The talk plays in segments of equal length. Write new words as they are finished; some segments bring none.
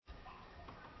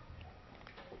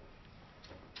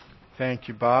Thank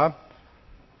you, Bob.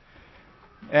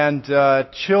 And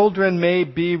children may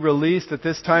be released at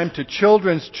this time to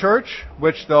Children's Church,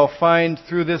 which they'll find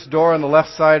through this door on the left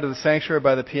side of the sanctuary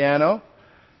by the piano.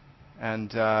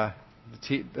 And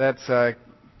that's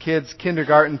kids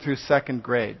kindergarten through second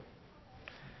grade.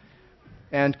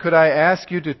 And could I ask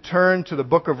you to turn to the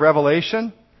book of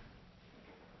Revelation?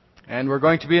 And we're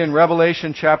going to be in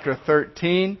Revelation chapter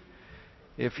 13.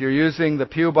 If you're using the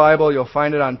Pew Bible, you'll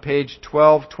find it on page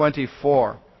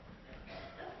 1224.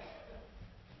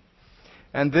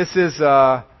 And this is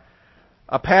a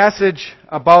passage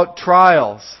about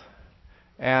trials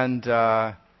and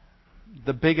the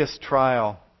biggest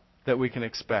trial that we can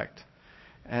expect.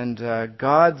 And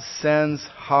God sends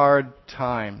hard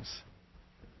times.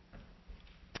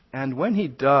 And when He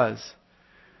does,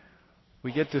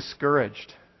 we get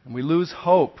discouraged and we lose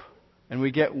hope and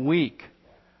we get weak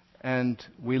and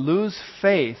we lose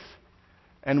faith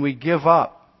and we give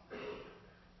up.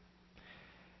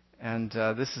 And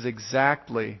this is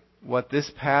exactly what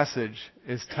this passage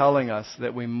is telling us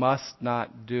that we must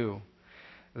not do.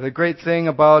 The great thing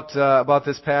about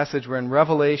this passage, we're in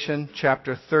Revelation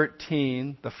chapter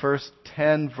 13, the first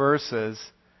 10 verses,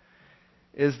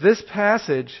 is this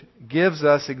passage gives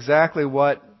us exactly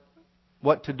what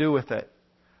to do with it.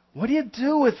 What do you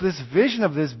do with this vision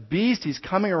of this beast? He's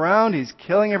coming around, he's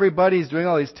killing everybody, he's doing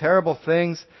all these terrible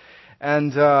things.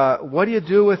 And what do you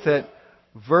do with it?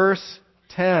 Verse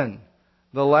 10,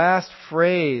 the last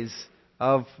phrase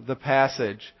of the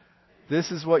passage. This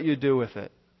is what you do with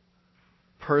it.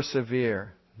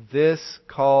 Persevere. This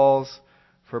calls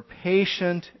for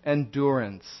patient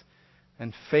endurance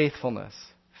and faithfulness,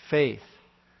 faith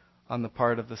on the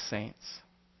part of the saints.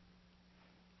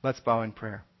 Let's bow in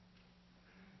prayer.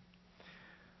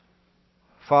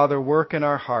 Father, work in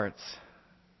our hearts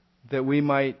that we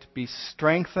might be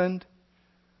strengthened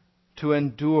to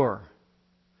endure,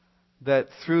 that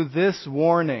through this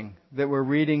warning that we're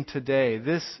reading today,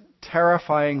 this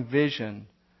terrifying vision,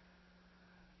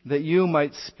 that you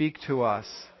might speak to us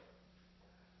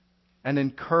and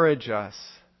encourage us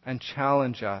and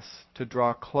challenge us to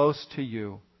draw close to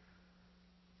you,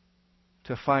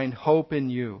 to find hope in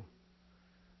you,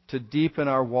 to deepen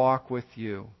our walk with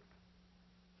you,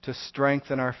 to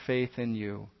strengthen our faith in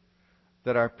you,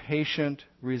 that our patient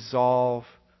resolve,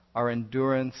 our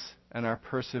endurance, and our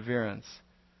perseverance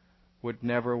would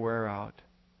never wear out.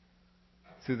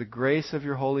 Through the grace of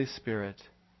your Holy Spirit,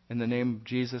 in the name of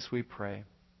Jesus we pray.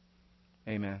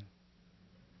 Amen.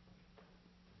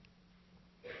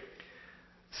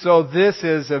 So this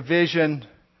is a vision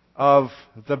of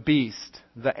the beast,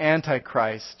 the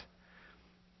Antichrist.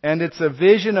 And it's a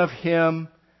vision of him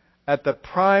at the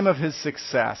prime of his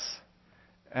success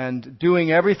and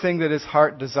doing everything that his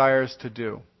heart desires to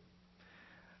do.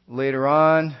 Later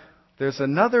on, there's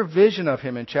another vision of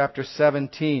him in chapter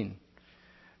 17.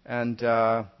 And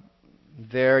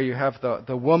there you have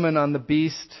the woman on the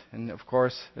beast. And of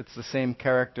course, it's the same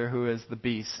character who is the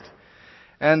beast.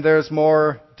 And there's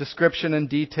more description and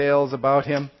details about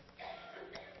him.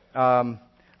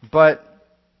 But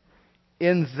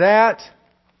in that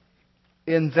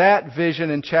vision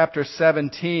in chapter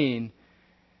 17,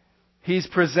 he's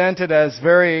presented as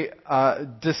very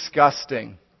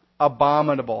disgusting,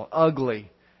 abominable,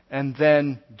 ugly, and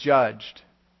then judged.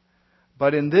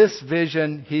 But in this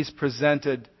vision, he's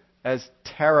presented as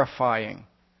terrifying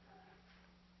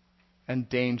and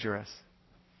dangerous.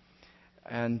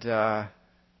 And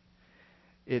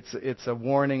it's a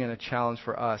warning and a challenge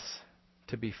for us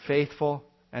to be faithful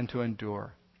and to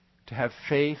endure, to have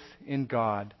faith in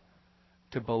God,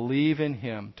 to believe in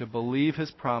Him, to believe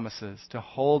His promises, to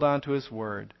hold on to His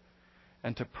Word,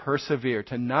 and to persevere,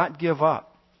 to not give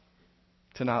up,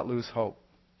 to not lose hope.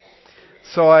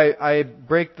 So I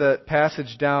break the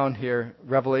passage down here,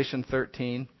 Revelation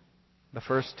 13, the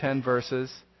first 10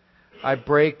 verses. I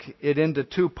break it into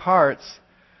two parts.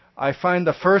 I find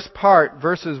the first part,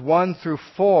 verses 1 through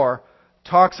 4,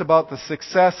 talks about the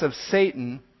success of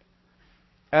Satan.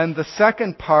 And the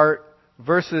second part,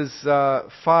 verses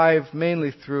 5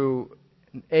 mainly through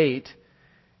 8,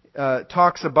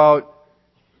 talks about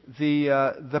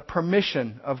the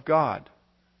permission of God.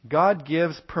 God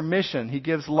gives permission. He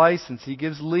gives license. He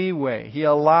gives leeway. He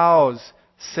allows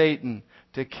Satan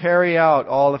to carry out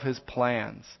all of his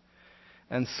plans.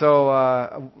 And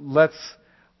so let's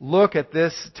look at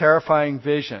this terrifying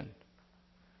vision.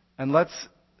 And let's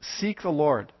seek the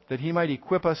Lord that He might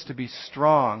equip us to be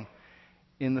strong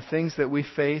in the things that we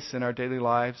face in our daily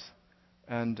lives.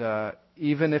 And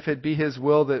even if it be His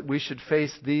will that we should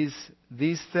face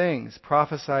these things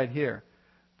prophesied here,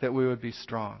 that we would be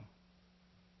strong.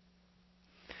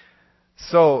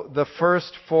 So, the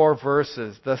first 4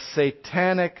 verses, the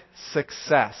satanic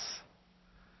success.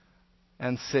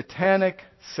 And satanic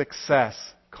success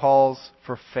calls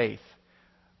for faith.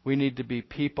 We need to be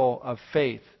people of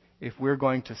faith if we're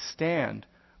going to stand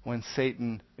when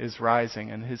Satan is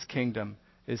rising and his kingdom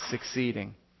is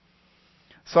succeeding.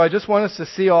 So I just want us to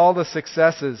see all the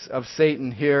successes of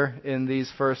Satan here in these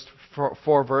first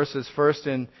 4 verses. First,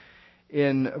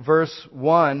 in verse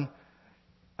 1,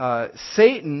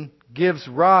 Satan gives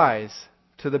rise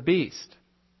to the beast.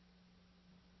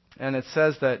 And it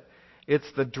says that it's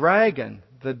the dragon.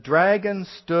 The dragon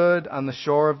stood on the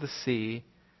shore of the sea,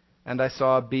 and I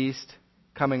saw a beast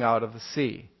coming out of the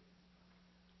sea.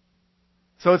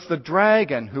 So it's the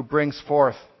dragon who brings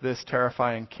forth this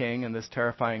terrifying king and this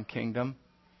terrifying kingdom.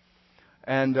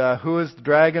 And who is the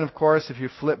dragon? Of course, if you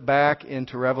flip back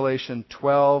into Revelation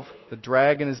 12, the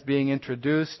dragon is being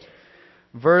introduced.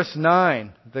 Verse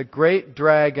 9, the great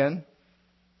dragon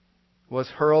was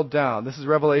hurled down. This is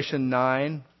Revelation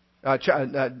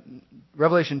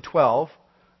 12,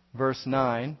 verse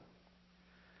 9.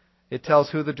 It tells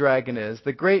who the dragon is.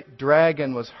 The great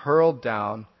dragon was hurled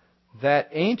down, that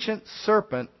ancient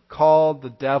serpent called the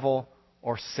devil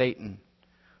or Satan,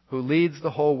 who leads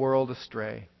the whole world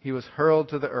astray. He was hurled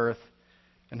to the earth,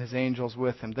 and his angels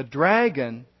with him. The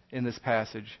dragon in this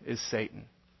passage is Satan.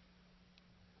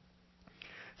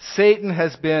 Satan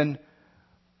has been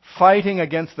fighting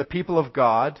against the people of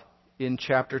God in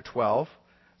chapter 12.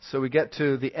 So we get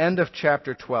to the end of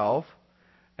chapter 12,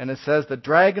 and it says the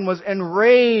dragon was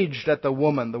enraged at the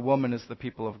woman. The woman is the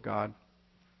people of God.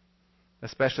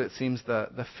 Especially, it seems,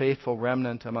 the faithful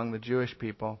remnant among the Jewish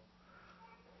people.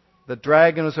 The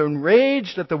dragon was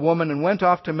enraged at the woman and went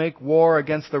off to make war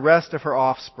against the rest of her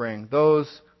offspring,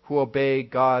 those who obey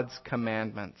God's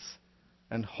commandments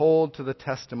and hold to the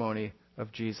testimony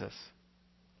of Jesus.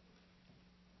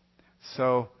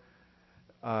 So,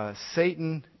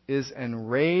 Satan is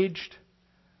enraged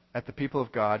at the people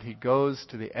of God. He goes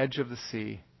to the edge of the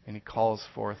sea and he calls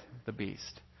forth the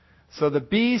beast. So the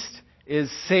beast is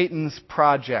Satan's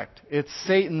project. It's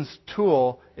Satan's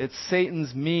tool. It's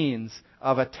Satan's means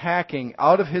of attacking,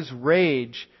 out of his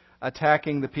rage,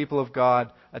 attacking the people of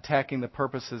God, attacking the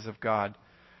purposes of God,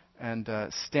 and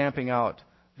stamping out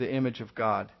the image of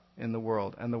God in the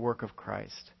world and the work of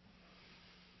Christ.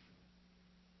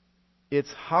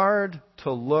 It's hard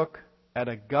to look at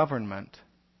a government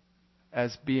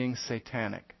as being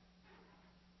satanic.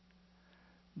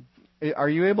 Are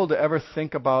you able to ever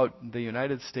think about the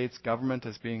United States government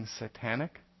as being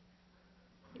satanic?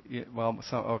 Well,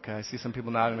 okay, I see some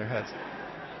people nodding their heads.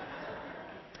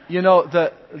 You know,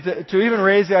 to even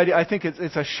raise the idea, I think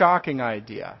it's a shocking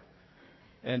idea.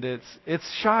 And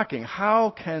it's shocking.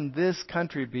 How can this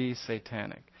country be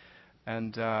satanic?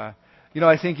 And, I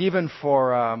think even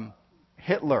for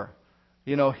Hitler,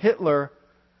 Hitler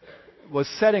was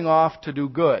setting off to do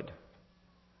good.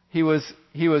 He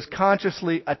was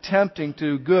consciously attempting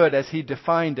to do good as he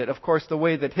defined it. Of course, the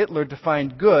way that Hitler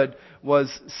defined good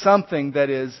was something that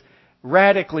is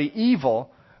radically evil,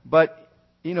 but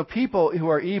people who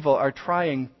are evil are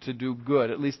trying to do good,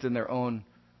 at least in their own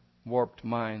warped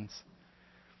minds.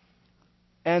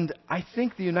 And I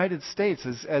think the United States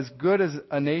is as good as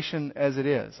a nation as it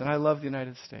is, and I love the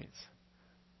United States.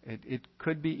 It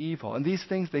could be evil. And these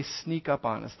things, they sneak up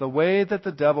on us. The way that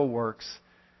the devil works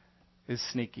is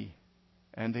sneaky.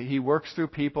 And he works through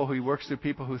people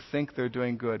who think they're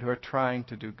doing good, who are trying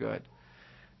to do good.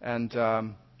 And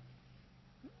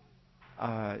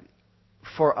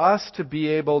for us to be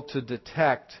able to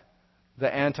detect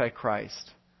the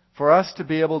Antichrist, for us to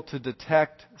be able to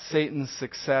detect Satan's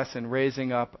success in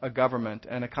raising up a government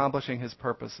and accomplishing his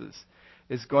purposes,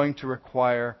 is going to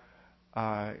require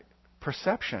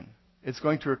perception. It's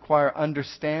going to require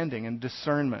understanding and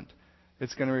discernment.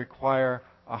 It's going to require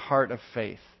a heart of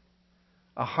faith.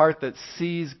 A heart that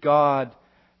sees God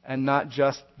and not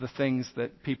just the things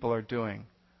that people are doing.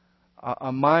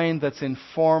 A mind that's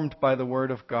informed by the Word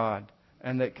of God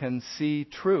and that can see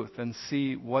truth and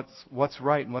see what's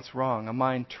right and what's wrong. A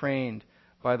mind trained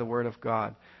by the Word of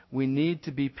God. We need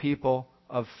to be people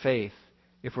of faith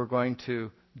if we're going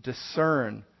to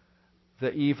discern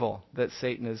the evil that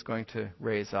Satan is going to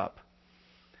raise up.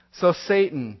 So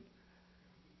Satan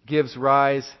gives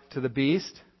rise to the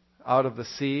beast out of the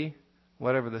sea,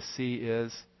 whatever the sea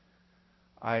is.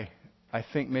 I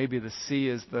think maybe the sea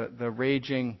is the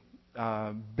raging,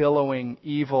 billowing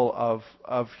evil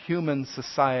of human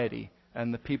society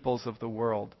and the peoples of the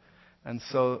world. And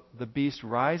so the beast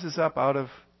rises up out of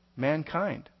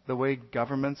mankind, the way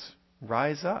governments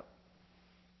rise up.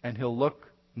 And he'll look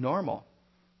normal.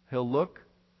 He'll look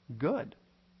good.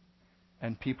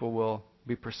 And people will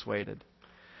be persuaded.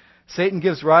 Satan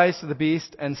gives rise to the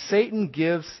beast, and Satan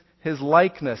gives his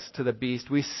likeness to the beast.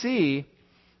 We see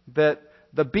that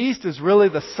the beast is really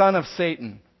the son of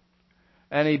Satan,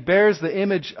 and he bears the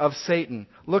image of Satan.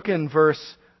 Look in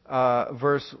verse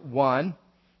 1.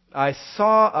 I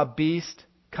saw a beast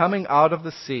coming out of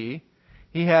the sea.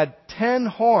 He had 10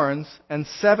 horns and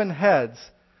 7 heads,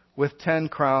 with 10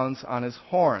 crowns on his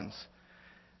horns,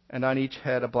 and on each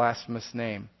head a blasphemous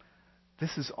name.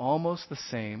 This is almost the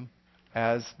same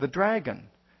as the dragon.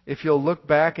 If you'll look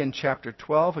back in chapter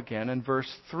 12 again, in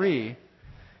verse 3,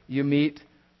 you meet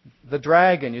the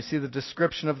dragon. You see the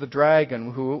description of the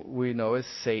dragon, who we know is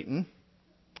Satan.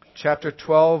 Chapter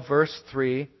 12, verse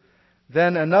 3,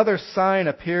 then another sign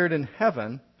appeared in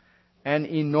heaven, an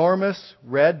enormous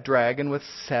red dragon with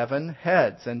 7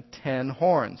 heads and 10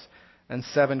 horns and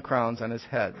 7 crowns on his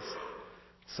heads.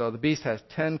 So the beast has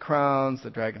 10 crowns, the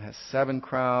dragon has 7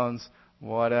 crowns,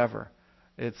 whatever.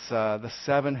 It's the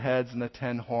 7 heads and the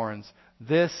 10 horns.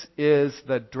 This is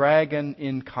the dragon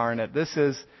incarnate. This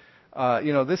is,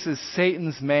 this is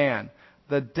Satan's man.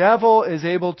 The devil is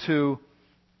able to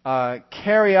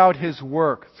carry out his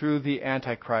work through the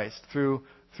Antichrist, through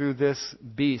this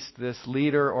beast, this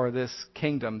leader or this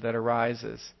kingdom that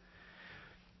arises.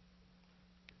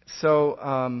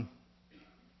 So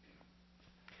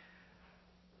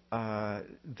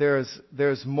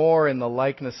there's more in the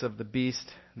likeness of the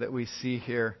beast that we see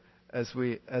here as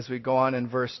we go on in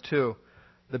verse 2.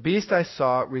 The beast I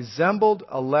saw resembled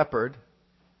a leopard,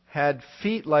 had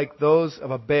feet like those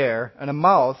of a bear, and a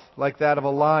mouth like that of a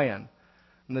lion.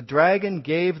 And the dragon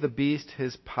gave the beast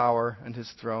his power and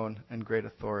his throne and great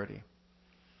authority.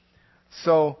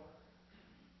 So,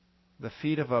 the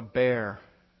feet of a bear.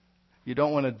 You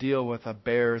don't want to deal with a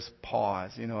bear's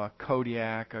paws. A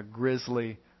Kodiak, a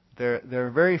grizzly.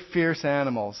 They're very fierce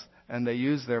animals, and they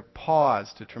use their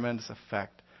paws to tremendous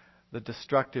effect. The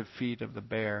destructive feet of the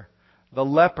bear. The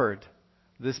leopard.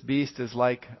 This beast is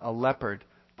like a leopard.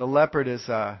 The leopard is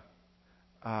a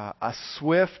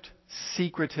swift,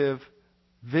 secretive,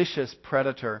 vicious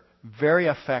predator, very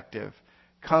effective.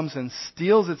 Comes and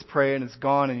steals its prey, and it's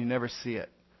gone, and you never see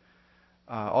it.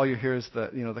 All you hear is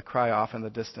the cry off in the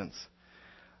distance.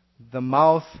 The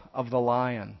mouth of the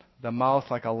lion. The mouth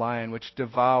like a lion, which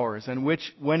devours, and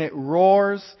which, when it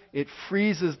roars, it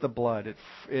freezes the blood.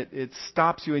 It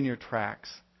stops you in your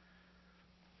tracks.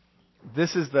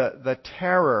 This is the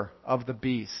terror of the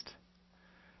beast.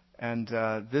 And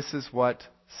this is what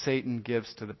Satan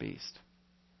gives to the beast.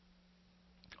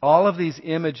 All of these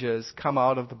images come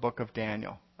out of the book of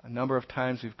Daniel. A number of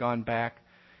times we've gone back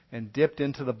and dipped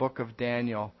into the book of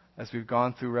Daniel as we've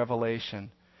gone through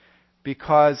Revelation.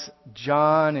 Because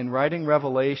John, in writing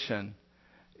Revelation,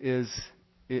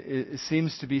 it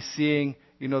seems to be seeing,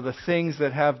 the things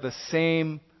that have the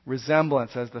same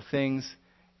resemblance as the things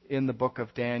in the book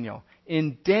of Daniel.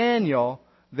 In Daniel,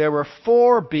 there were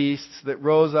 4 beasts that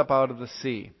rose up out of the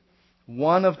sea.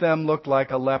 One of them looked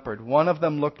like a leopard. One of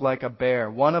them looked like a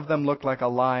bear. One of them looked like a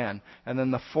lion. And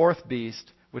then the 4th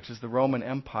beast, which is the Roman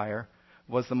Empire,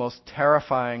 was the most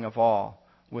terrifying of all,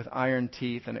 with iron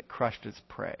teeth, and it crushed its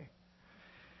prey.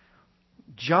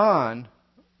 John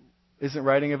isn't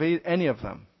writing of any of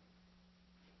them.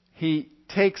 He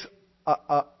takes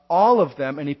all of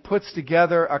them and he puts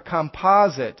together a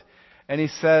composite, and he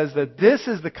says that this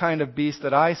is the kind of beast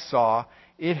that I saw.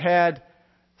 It had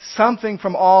something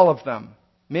from all of them,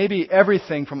 maybe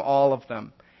everything from all of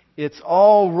them. It's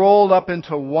all rolled up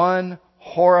into one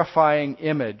horrifying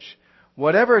image.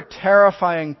 Whatever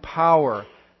terrifying power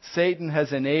Satan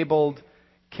has enabled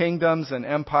kingdoms and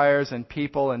empires and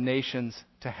people and nations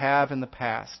to have in the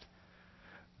past,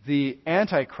 the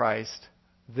Antichrist,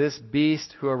 this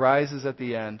beast who arises at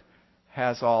the end,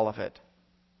 has all of it.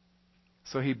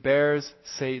 So he bears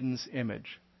Satan's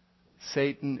image.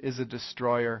 Satan is a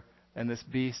destroyer, and this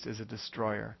beast is a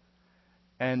destroyer.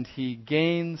 And he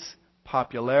gains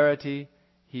popularity,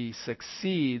 he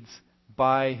succeeds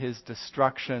by his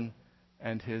destruction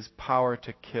and his power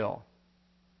to kill.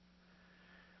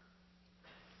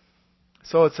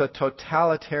 So it's a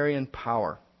totalitarian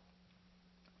power.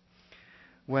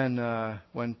 When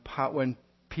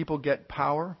people get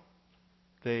power,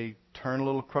 they turn a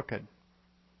little crooked.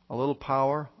 A little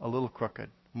power, a little crooked.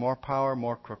 More power,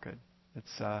 more crooked.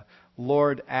 It's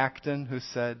Lord Acton who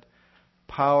said,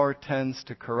 power tends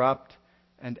to corrupt,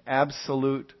 and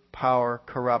absolute power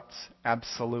corrupts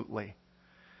absolutely.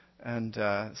 And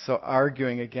so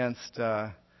arguing against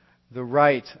the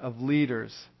right of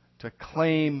leaders to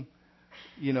claim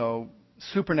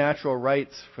supernatural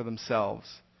rights for themselves.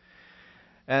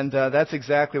 And that's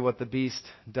exactly what the beast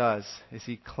does, is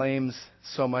he claims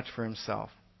so much for himself.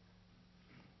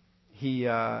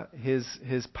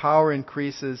 his power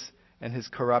increases and his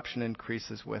corruption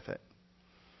increases with it.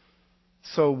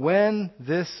 So when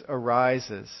this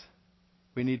arises,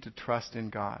 we need to trust in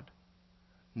God.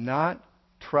 Not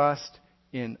trust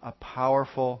in a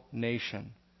powerful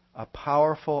nation, a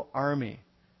powerful army,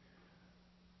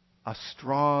 a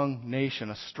strong nation,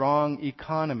 a strong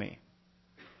economy,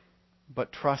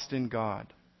 but trust in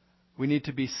God. We need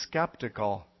to be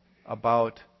skeptical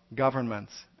about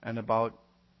governments and about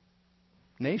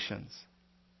nations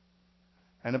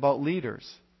and about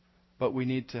leaders, but we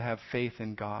need to have faith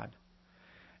in God.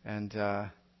 And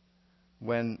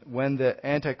when the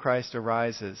Antichrist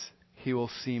arises, he will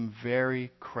seem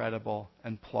very credible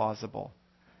and plausible,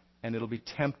 and it'll be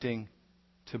tempting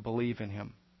to believe in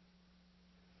him.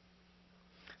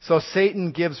 So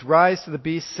Satan gives rise to the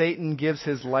beast. Satan gives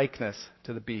his likeness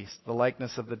to the beast, the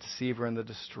likeness of the deceiver and the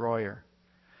destroyer.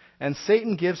 And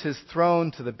Satan gives his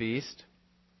throne to the beast.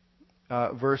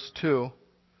 Verse 2.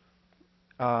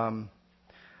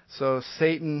 So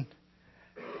Satan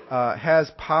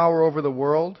has power over the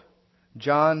world.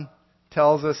 John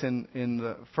tells us in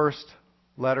the first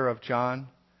letter of John,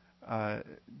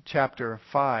 chapter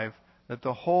 5, that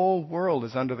the whole world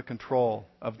is under the control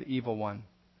of the evil one.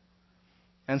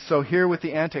 And so here with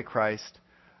the Antichrist,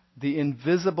 the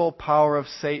invisible power of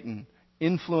Satan,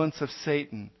 influence of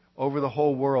Satan over the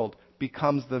whole world,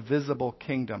 becomes the visible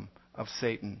kingdom of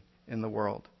Satan in the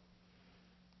world.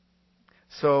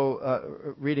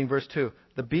 So, reading verse 2,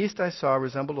 the beast I saw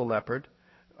resembled a leopard,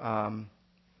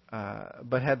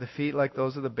 but had the feet like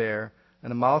those of the bear,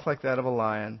 and a mouth like that of a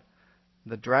lion.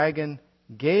 The dragon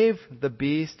gave the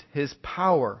beast his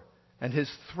power and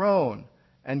his throne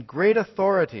and great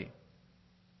authority.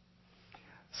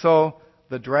 So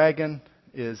the dragon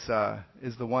is the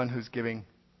one who's giving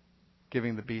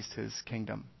the beast his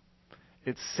kingdom.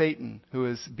 It's Satan who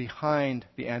is behind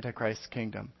the Antichrist's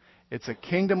kingdom. It's a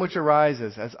kingdom which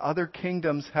arises as other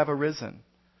kingdoms have arisen.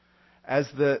 As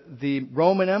the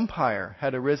Roman Empire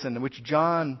had arisen, which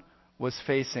John was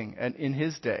facing in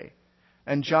his day.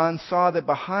 And John saw that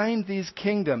behind these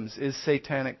kingdoms is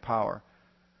satanic power.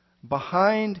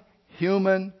 Behind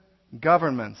human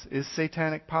governments is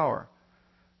satanic power.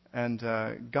 And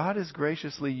God is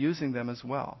graciously using them as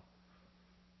well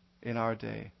in our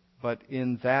day. But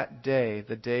in that day,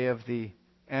 the day of the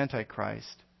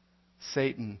Antichrist,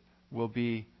 Satan will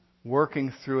be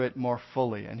working through it more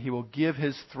fully. And he will give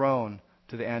his throne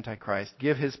to the Antichrist,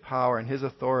 give his power and his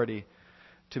authority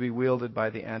to be wielded by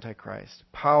the Antichrist.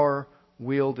 Power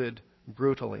wielded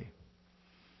brutally.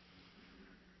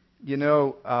 You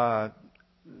know,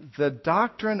 the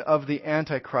doctrine of the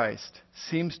Antichrist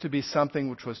seems to be something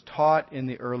which was taught in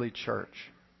the early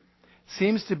church.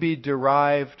 Seems to be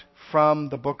derived from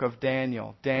the book of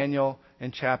Daniel. Daniel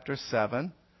in chapter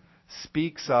 7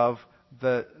 speaks of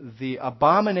the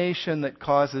abomination that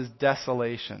causes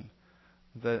desolation,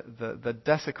 the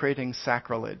desecrating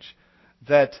sacrilege,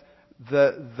 that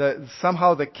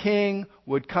somehow the king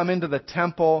would come into the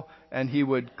temple and he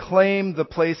would claim the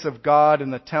place of God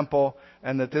in the temple,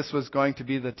 and that this was going to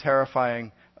be the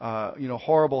terrifying,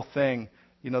 horrible thing,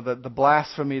 the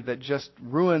blasphemy that just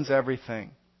ruins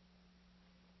everything.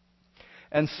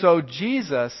 And so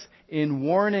Jesus, in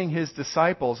warning his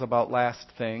disciples about last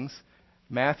things,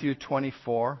 Matthew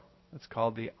 24, it's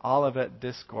called the Olivet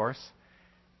Discourse,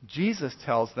 Jesus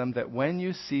tells them that when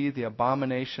you see the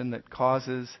abomination that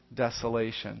causes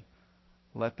desolation,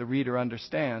 let the reader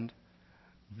understand,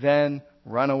 then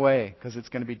run away, because it's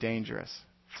going to be dangerous.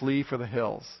 Flee for the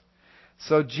hills.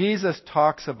 So Jesus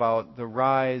talks about the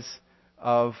rise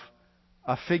of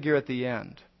a figure at the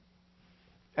end.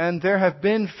 And there have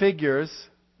been figures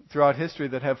throughout history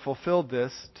that have fulfilled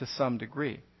this to some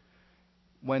degree.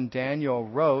 When Daniel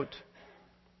wrote,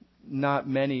 not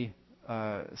many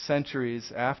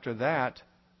centuries after that,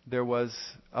 there was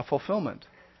a fulfillment.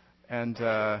 And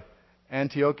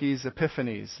Antiochus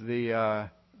Epiphanes, the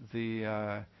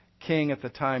king at the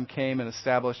time, came and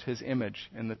established his image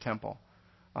in the temple,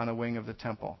 on a wing of the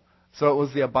temple. So it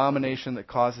was the abomination that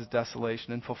causes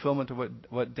desolation, in fulfillment of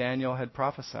what Daniel had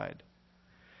prophesied.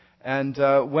 And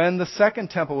when the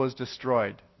second temple was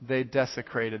destroyed, they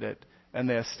desecrated it, and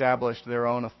they established their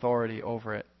own authority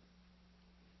over it.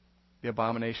 The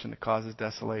abomination that causes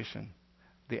desolation.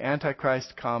 The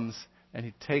Antichrist comes and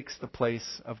he takes the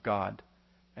place of God,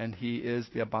 and he is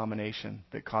the abomination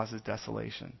that causes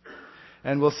desolation.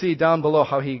 And we'll see down below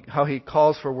how he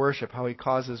calls for worship, how he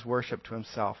causes worship to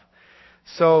himself.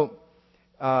 So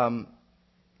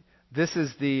this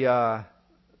is the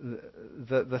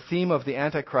theme of the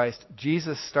Antichrist.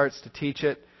 Jesus starts to teach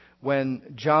it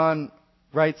when John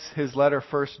writes his letter,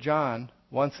 1 John,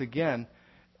 once again.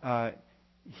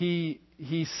 he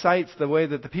cites the way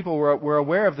that the people were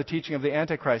aware of the teaching of the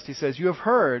Antichrist. He says, "You have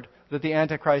heard that the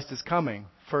Antichrist is coming."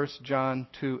 1 John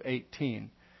 2:18.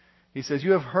 He says,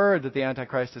 "You have heard that the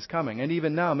Antichrist is coming, and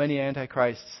even now many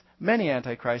antichrists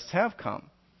have come,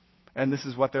 and this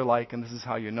is what they're like, and this is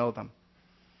how you know them."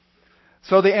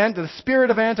 So the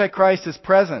spirit of Antichrist is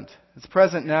present. It's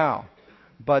present now,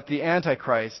 but the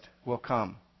Antichrist will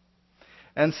come.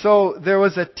 And so there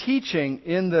was a teaching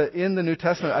in the New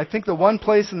Testament. I think the one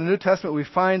place in the New Testament we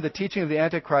find the teaching of the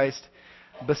Antichrist,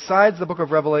 besides the book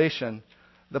of Revelation,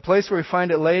 the place where we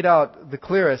find it laid out the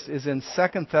clearest is in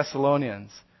 2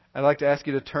 Thessalonians. I'd like to ask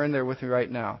you to turn there with me right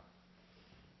now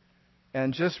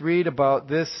and just read about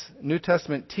this New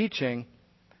Testament teaching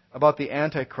about the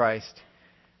Antichrist.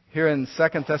 Here in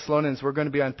 2 Thessalonians, we're going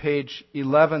to be on page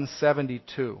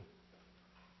 1172.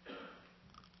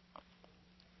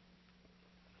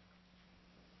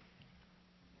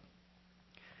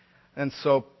 And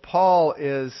so Paul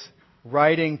is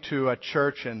writing to a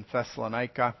church in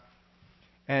Thessalonica,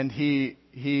 and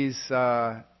he's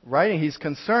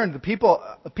concerned.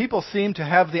 The people seem to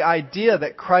have the idea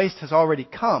that Christ has already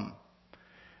come,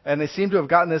 and they seem to have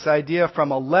gotten this idea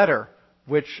from a letter,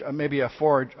 which maybe a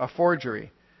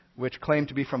forgery, which claimed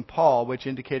to be from Paul, which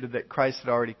indicated that Christ had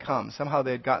already come. Somehow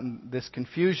they had gotten this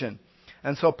confusion,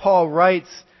 and so Paul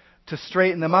writes to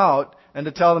straighten them out and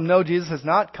to tell them, no, Jesus has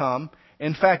not come.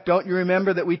 In fact, don't you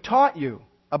remember that we taught you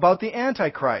about the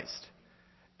Antichrist?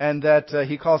 And that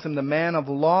he calls him the man of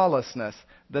lawlessness,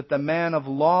 that the man of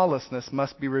lawlessness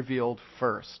must be revealed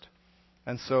first.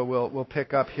 And so we'll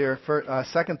pick up here,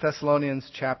 2 Thessalonians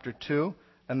chapter 2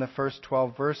 and the first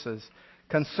 12 verses.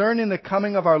 "Concerning the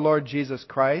coming of our Lord Jesus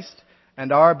Christ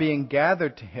and our being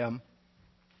gathered to him,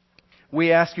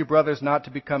 we ask you, brothers, not to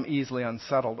become easily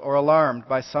unsettled or alarmed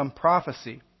by some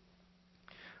prophecy,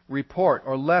 report,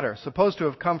 or letter supposed to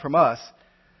have come from us,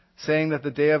 saying that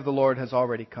the day of the Lord has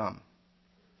already come.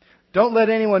 Don't let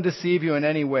anyone deceive you in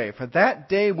any way, for that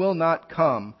day will not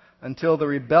come until the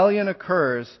rebellion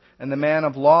occurs and the man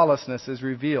of lawlessness is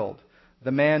revealed,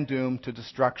 the man doomed to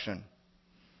destruction.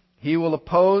 He will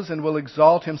oppose and will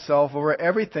exalt himself over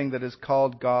everything that is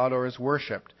called God or is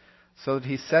worshipped, so that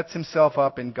he sets himself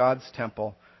up in God's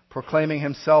temple, proclaiming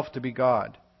himself to be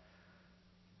God.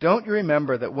 Don't you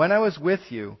remember that when I was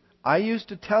with you, I used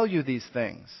to tell you these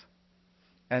things?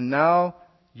 And now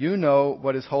you know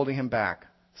what is holding him back,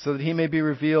 so that he may be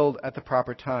revealed at the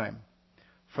proper time.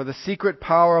 For the secret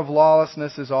power of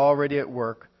lawlessness is already at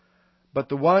work, but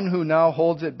the one who now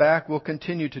holds it back will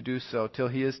continue to do so till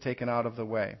he is taken out of the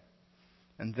way.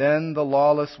 And then the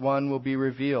lawless one will be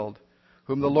revealed,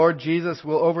 whom the Lord Jesus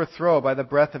will overthrow by the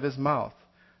breath of his mouth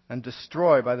and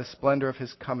destroy by the splendor of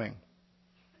his coming.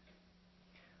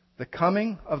 The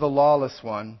coming of the lawless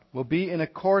one will be in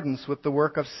accordance with the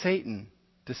work of Satan,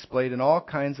 displayed in all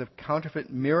kinds of counterfeit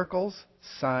miracles,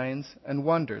 signs, and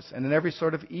wonders, and in every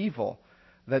sort of evil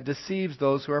that deceives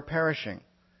those who are perishing.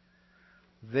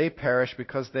 They perish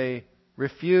because they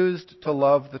refused to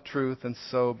love the truth and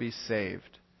so be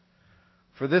saved.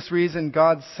 For this reason,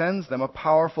 God sends them a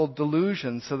powerful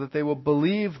delusion so that they will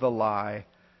believe the lie,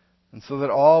 and so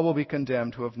that all will be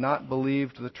condemned who have not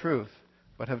believed the truth,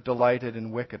 but have delighted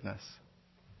in wickedness."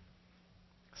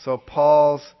 So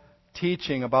Paul's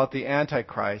teaching about the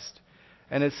Antichrist,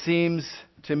 and it seems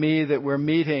to me that we're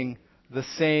meeting the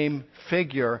same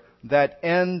figure, that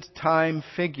end time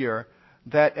figure,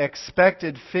 that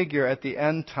expected figure at the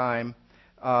end time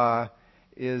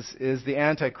is the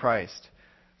Antichrist.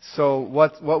 So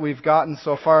what we've gotten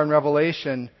so far in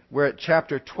Revelation, we're at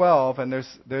chapter 12, and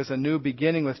there's a new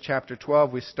beginning with chapter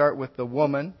 12. We start with the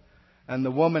woman, and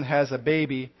the woman has a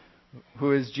baby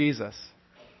who is Jesus.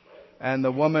 And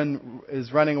the woman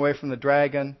is running away from the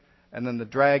dragon, and then the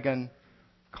dragon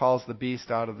calls the beast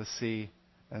out of the sea.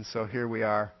 And so here we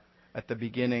are at the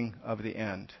beginning of the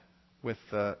end with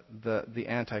the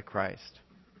Antichrist.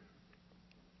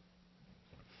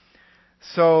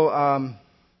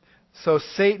 So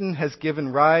Satan has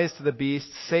given rise to the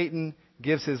beast. Satan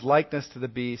gives his likeness to the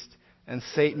beast, and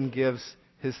Satan gives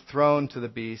his throne to the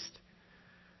beast.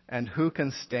 And who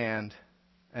can stand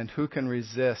and who can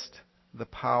resist the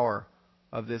power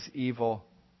of this evil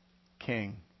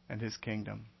king and his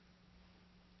kingdom?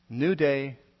 New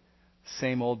day,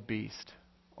 same old beast,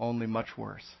 only much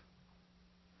worse.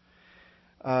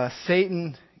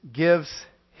 Satan gives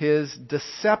his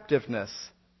deceptiveness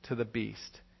to the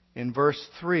beast. In verse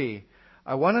 3,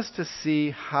 I want us to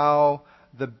see how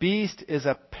the beast is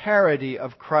a parody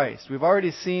of Christ. We've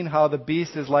already seen how the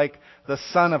beast is like the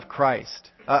son of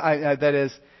Christ. That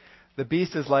is, the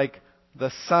beast is like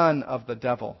the son of the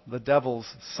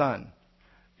devil's son.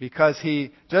 Because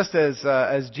he, just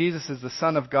as Jesus is the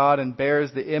Son of God and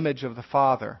bears the image of the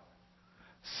Father,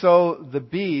 so the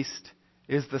beast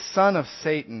is the son of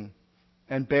Satan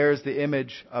and bears the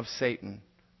image of Satan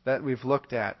that we've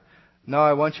looked at. Now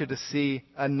I want you to see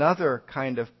another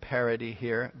kind of parody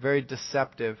here, very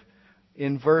deceptive,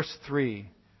 in verse 3.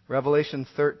 Revelation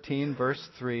 13, verse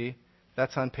 3.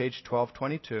 That's on page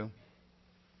 1222.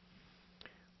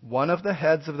 One of the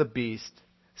heads of the beast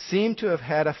seemed to have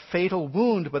had a fatal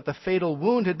wound, but the fatal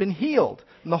wound had been healed,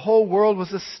 and the whole world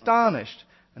was astonished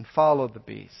and followed the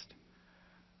beast.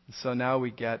 And so now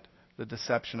we get the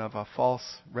deception of a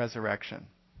false resurrection.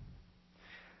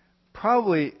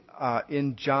 Probably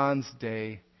in John's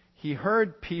day, he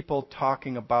heard people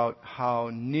talking about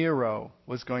how Nero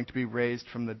was going to be raised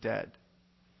from the dead.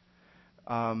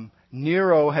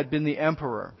 Nero had been the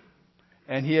emperor,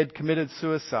 and he had committed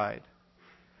suicide.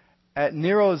 At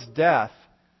Nero's death,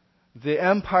 the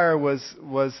empire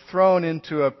was thrown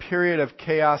into a period of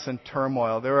chaos and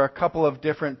turmoil. There were a couple of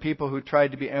different people who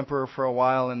tried to be emperor for a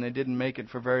while, and they didn't make it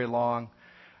for very long.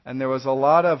 And there was a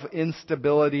lot of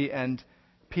instability, and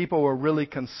people were really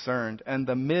concerned. And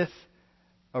the myth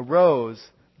arose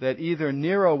that either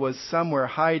Nero was somewhere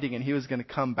hiding and he was going to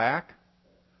come back,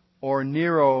 or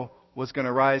Nero was going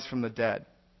to rise from the dead.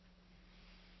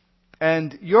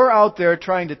 And you're out there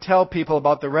trying to tell people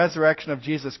about the resurrection of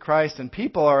Jesus Christ, and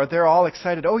they're all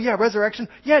excited. Oh yeah, resurrection?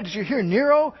 Yeah, did you hear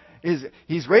Nero?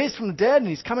 He's raised from the dead and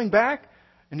he's coming back?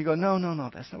 And you go, no,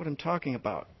 that's not what I'm talking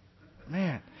about.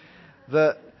 Man,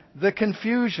 the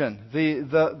confusion,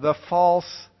 the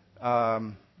false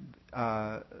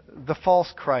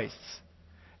Christs,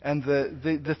 and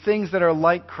the things that are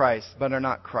like Christ but are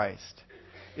not Christ,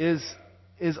 is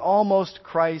almost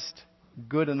Christ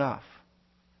good enough?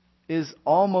 Is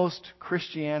almost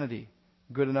Christianity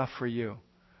good enough for you?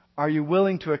 Are you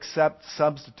willing to accept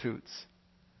substitutes?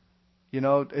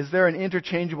 Is there an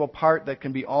interchangeable part that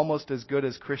can be almost as good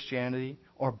as Christianity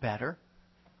or better?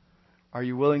 Are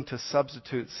you willing to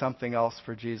substitute something else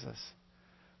for Jesus?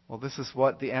 Well, this is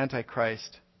what the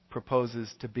Antichrist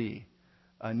proposes to be.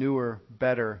 A newer,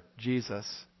 better Jesus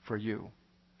for you.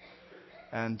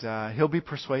 And he'll be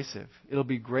persuasive. It'll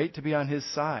be great to be on his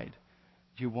side.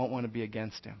 You won't want to be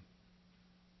against him.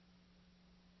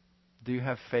 Do you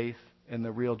have faith in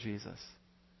the real Jesus?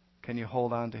 Can you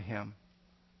hold on to him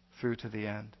through to the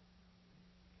end?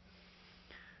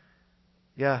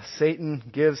 Yeah, Satan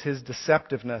gives his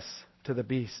deceptiveness to the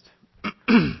beast.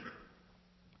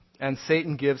 And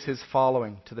Satan gives his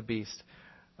following to the beast.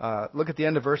 Look at the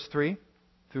end of verse 3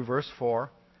 through verse 4.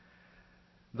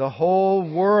 The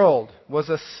whole world was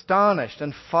astonished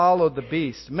and followed the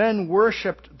beast. Men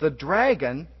worshipped the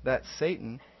dragon, that's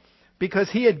Satan,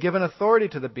 because he had given authority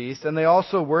to the beast, and they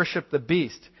also worshipped the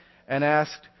beast and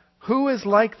asked, who is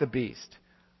like the beast?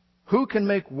 Who can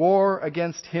make war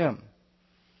against him?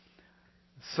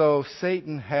 So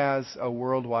Satan has a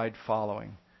worldwide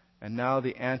following, and now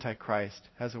the Antichrist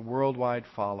has a worldwide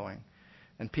following,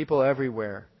 and people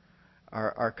everywhere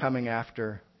are coming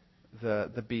after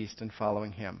the beast and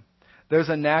following him. There's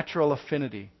a natural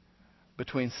affinity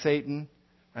between Satan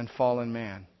and fallen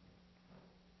man.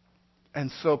 And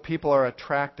so people are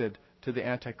attracted to the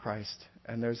Antichrist,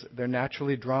 and they're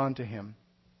naturally drawn to him.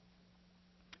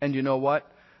 And you know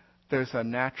what? There's a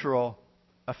natural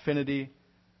affinity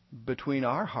between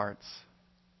our hearts,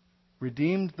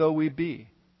 redeemed though we be.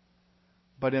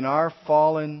 But in our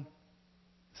fallen,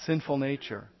 sinful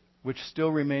nature, which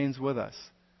still remains with us,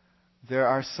 there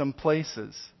are some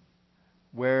places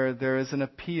where there is an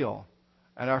appeal,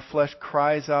 and our flesh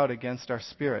cries out against our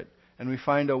spirit, and we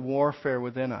find a warfare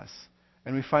within us.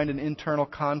 And we find an internal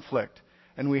conflict.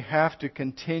 And we have to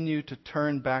continue to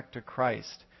turn back to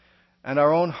Christ. And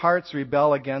our own hearts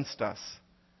rebel against us.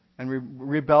 And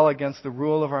rebel against the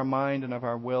rule of our mind and of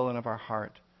our will and of our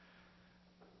heart.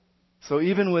 So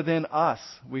even within us,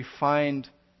 we find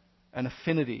an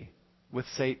affinity with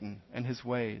Satan and his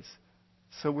ways.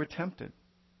 So we're tempted.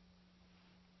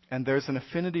 And there's an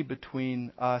affinity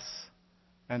between us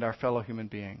and our fellow human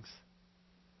beings.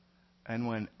 And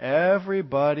when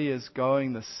everybody is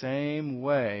going the same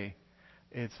way,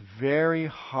 it's very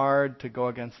hard to go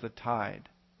against the tide.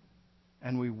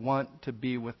 And we want to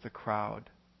be with the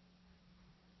crowd.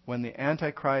 When the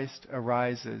Antichrist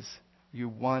arises, you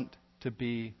want to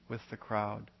be with the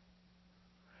crowd.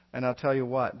 And I'll tell you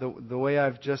what, the way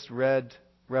I've just read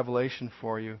Revelation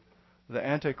for you, the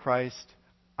Antichrist,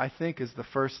 I think, is the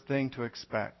first thing to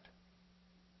expect.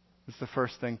 It's the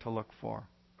first thing to look for.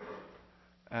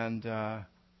 And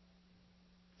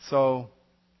so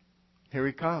here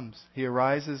he comes. He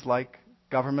arises like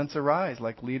governments arise,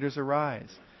 like leaders arise.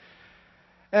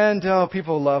 And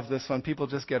people love this one. People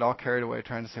just get all carried away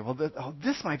trying to say, well,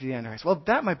 this might be the Antichrist. Well,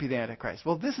 that might be the Antichrist.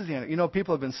 Well, this is the Antichrist.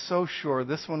 People have been so sure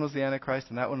this one was the Antichrist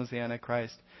and that one was the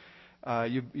Antichrist.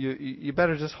 You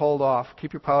better just hold off.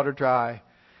 Keep your powder dry.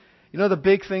 The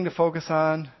big thing to focus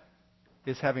on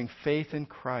is having faith in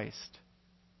Christ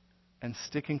and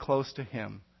sticking close to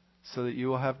Him so that you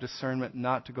will have discernment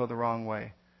not to go the wrong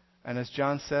way. And as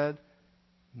John said,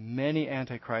 many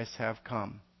Antichrists have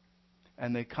come.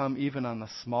 And they come even on the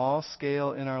small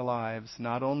scale in our lives,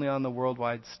 not only on the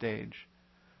worldwide stage.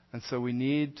 And so we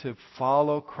need to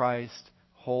follow Christ,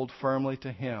 hold firmly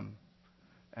to Him.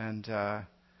 And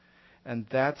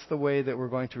that's the way that we're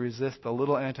going to resist the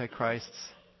little antichrists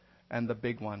and the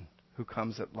big one who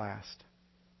comes at last.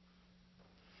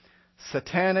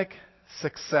 Satanic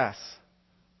success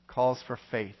calls for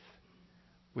faith.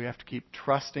 We have to keep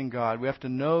trusting God. We have to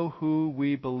know who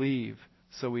we believe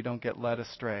so we don't get led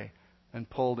astray and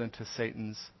pulled into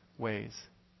Satan's ways.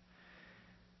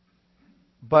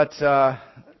 But,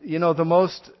 the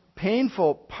most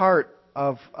painful part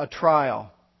of a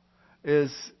trial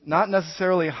is not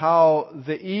necessarily how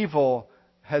the evil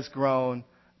has grown,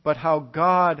 but how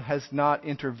God has not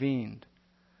intervened.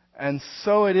 And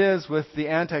so it is with the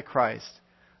Antichrist.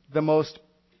 The most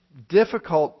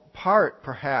difficult part,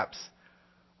 perhaps,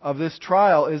 of this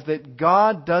trial is that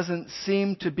God doesn't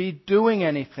seem to be doing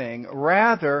anything.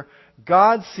 Rather,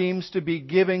 God seems to be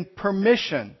giving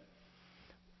permission.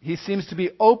 He seems to be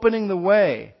opening the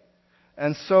way.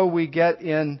 And so we get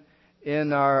in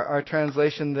our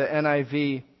translation, the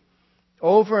NIV,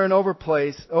 over and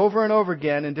over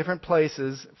again in different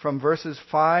places, from verses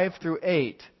 5 through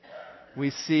 8,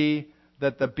 we see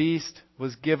that the beast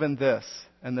was given this,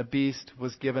 and the beast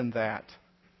was given that.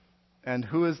 And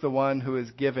who is the one who is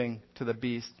giving to the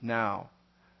beast now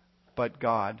but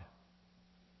God?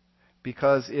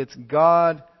 Because it's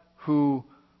God who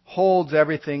holds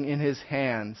everything in His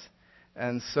hands.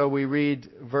 And so we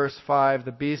read verse 5,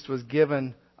 the beast was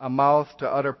given a mouth to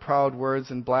utter proud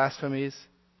words and blasphemies.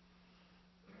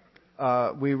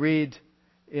 We read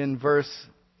in verse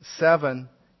 7,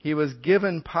 he was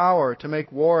given power to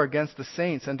make war against the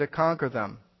saints and to conquer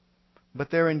them. But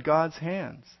they're in God's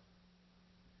hands.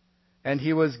 And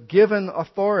he was given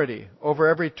authority over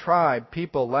every tribe,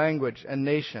 people, language, and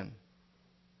nation.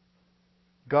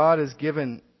 God is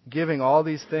giving all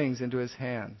these things into His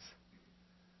hands.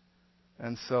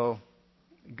 And so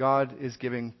God is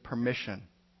giving permission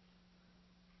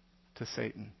to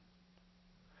Satan.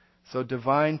 So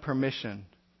divine permission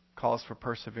calls for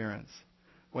perseverance.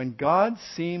 When God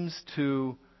seems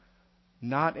to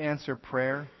not answer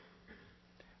prayer,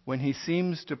 when He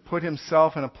seems to put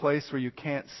Himself in a place where you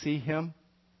can't see Him,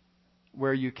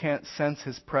 where you can't sense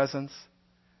His presence,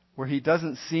 where He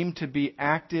doesn't seem to be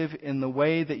active in the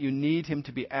way that you need Him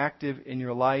to be active in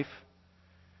your life,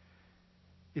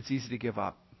 it's easy to give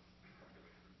up.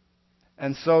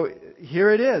 And so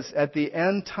here it is. At the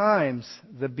end times,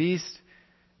 the beast,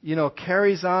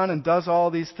 carries on and does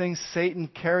all these things. Satan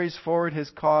carries forward his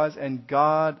cause, and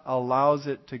God allows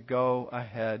it to go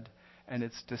ahead. And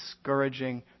it's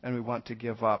discouraging, and we want to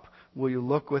give up. Will you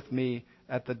look with me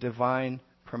at the divine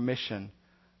permission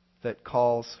that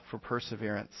calls for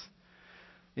perseverance?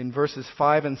 In verses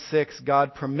 5 and 6,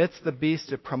 God permits the beast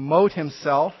to promote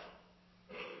himself.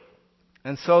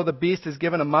 And so the beast is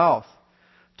given a mouth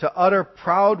to utter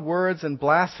proud words and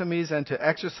blasphemies and to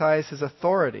exercise his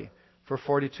authority for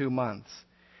 42 months.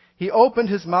 He opened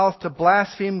his mouth to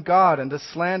blaspheme God and to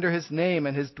slander His name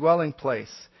and His dwelling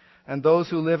place and those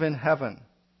who live in heaven.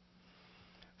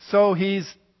 So he's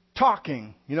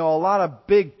talking, a lot of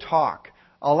big talk,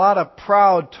 a lot of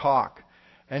proud talk.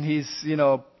 And he's,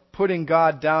 putting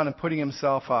God down and putting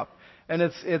himself up. And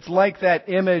it's like that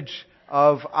image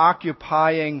of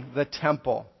occupying the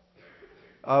temple,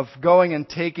 of going and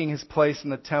taking his place in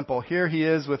the temple. Here he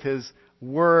is with his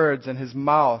words and his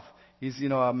mouth. He's,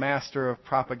 a master of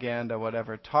propaganda,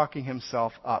 whatever, talking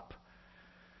himself up.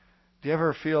 Do you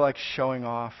ever feel like showing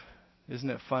off? Isn't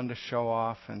it fun to show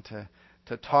off and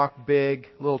to talk big,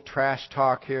 a little trash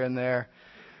talk here and there?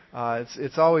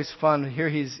 It's always fun. Here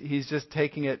he's just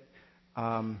taking it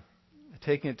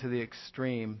to the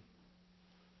extreme,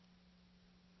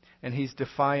 and he's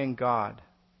defying God.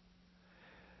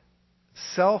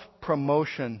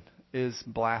 Self-promotion is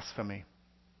blasphemy.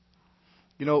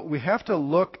 We have to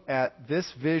look at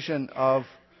this vision of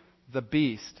the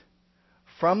beast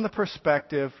from the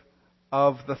perspective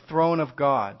of the throne of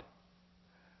God.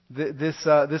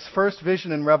 This first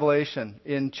vision in Revelation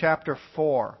in chapter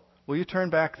 4. Will you turn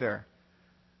back there?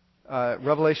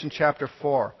 Revelation chapter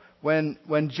 4.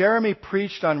 When Jeremy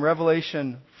preached on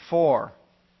Revelation 4,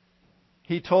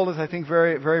 he told us, I think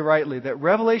very, very rightly, that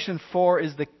Revelation 4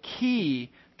 is the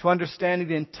key to understanding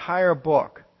the entire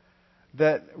book.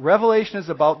 That Revelation is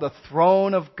about the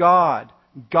throne of God.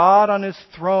 God on His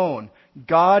throne.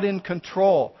 God in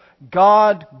control.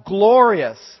 God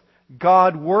glorious.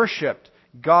 God worshipped.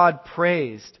 God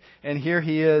praised. And here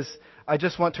He is. I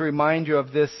just want to remind you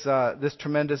of this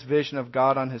tremendous vision of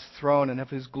God on His throne and of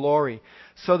His glory.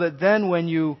 So that then when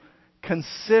you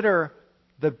consider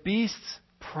the beast's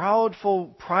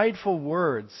prideful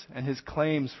words and his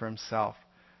claims for himself,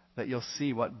 that you'll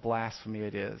see what blasphemy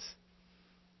it is.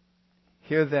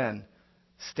 Here then,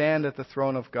 stand at the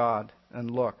throne of God and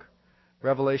look.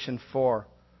 Revelation 4,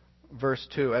 verse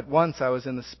 2. At once I was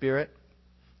in the Spirit,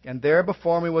 and there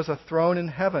before me was a throne in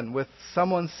heaven with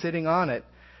someone sitting on it,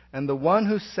 and the one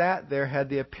who sat there had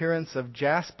the appearance of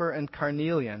jasper and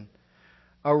carnelian.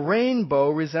 A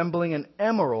rainbow resembling an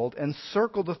emerald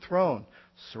encircled the throne.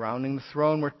 Surrounding the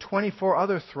throne were 24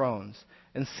 other thrones,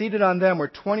 and seated on them were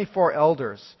 24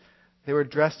 elders. They were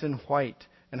dressed in white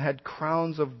and had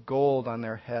crowns of gold on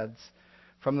their heads.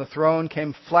 From the throne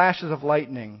came flashes of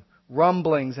lightning,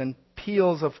 rumblings, and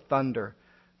peals of thunder.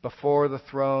 Before the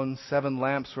throne 7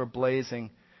 lamps were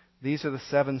blazing. These are the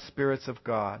 7 spirits of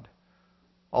God.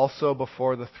 Also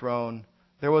before the throne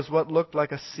there was what looked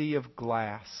like a sea of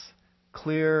glass,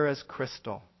 clear as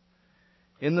crystal.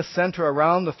 In the center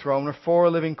around the throne were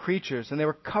 4 living creatures, and they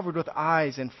were covered with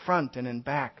eyes in front and in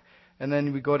back. And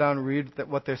then we go down and read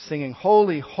what they're singing.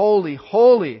 Holy, holy,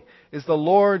 holy is the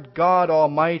Lord God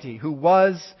Almighty, who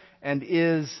was and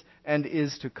is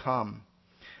to come.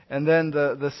 And then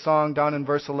the song down in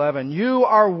verse 11. You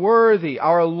are worthy,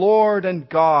 our Lord and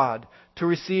God, to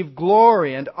receive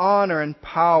glory and honor and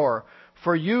power.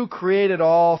 For you created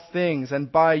all things,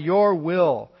 and by your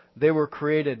will they were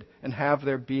created and have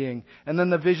their being. And then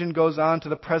the vision goes on to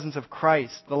the presence of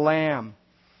Christ, the Lamb,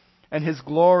 and His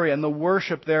glory and the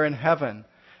worship there in heaven.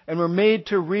 And we're made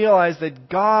to realize that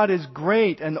God is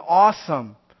great and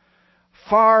awesome,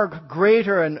 far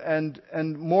greater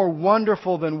and more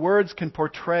wonderful than words can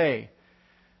portray.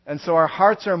 And so our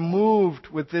hearts are moved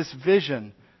with this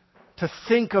vision to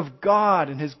think of God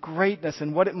and His greatness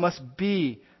and what it must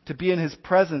be to be in His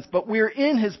presence. But we're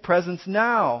in His presence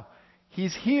now.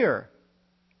 He's here.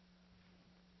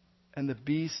 And the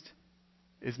beast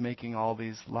is making all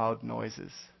these loud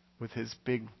noises with his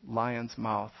big lion's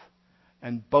mouth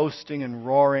and boasting and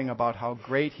roaring about how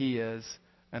great he is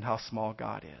and how small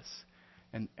God is.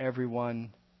 And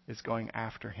everyone is going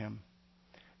after him.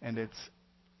 And it's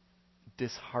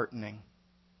disheartening.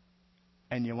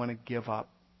 And you want to give up.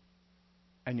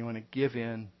 And you want to give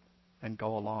in and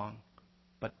go along.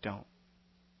 But don't.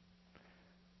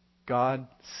 God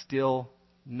still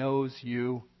knows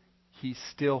you. He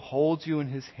still holds you in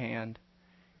His hand.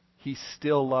 He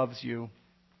still loves you.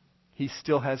 He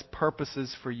still has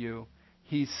purposes for you.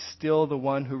 He's still the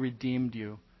one who redeemed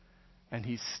you. And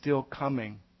He's still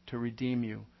coming to redeem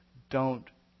you. Don't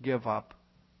give up.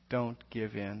 Don't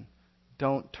give in.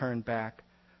 Don't turn back.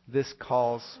 This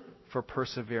calls for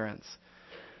perseverance.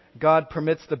 God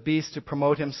permits the beast to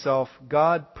promote himself.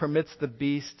 God permits the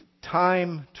beast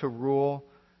time to rule.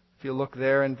 If you look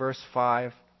there in verse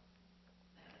 5,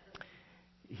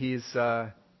 he's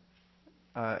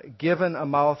given a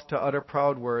mouth to utter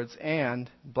proud words and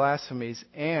blasphemies,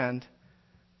 and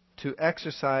to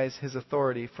exercise his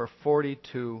authority for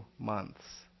 42 months.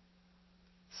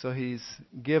 So he's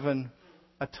given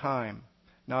a time.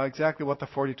 Now exactly what the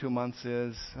 42 months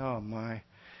is, oh my,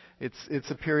 it's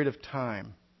a period of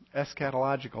time,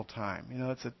 eschatological time. You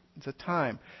know, it's a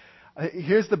time.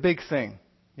 Here's the big thing.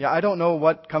 Yeah, I don't know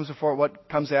what comes before it, what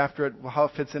comes after it, how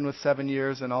it fits in with 7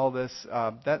 years and all this.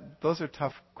 Those are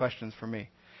tough questions for me.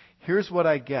 Here's what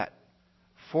I get.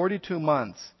 42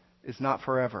 months is not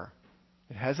forever.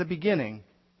 It has a beginning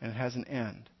and it has an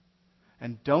end.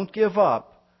 And don't give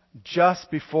up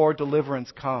just before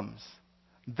deliverance comes.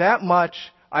 That much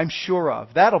I'm sure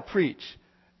of. That'll preach.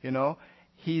 You know,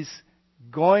 He's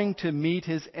going to meet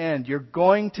His end. You're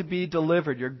going to be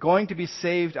delivered. You're going to be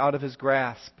saved out of His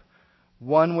grasp.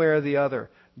 One way or the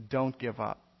other, don't give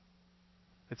up.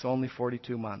 It's only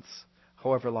 42 months,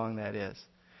 however long that is.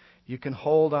 You can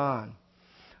hold on.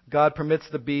 God permits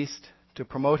the beast to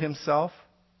promote himself,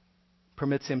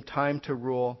 permits him time to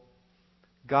rule.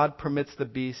 God permits the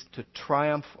beast to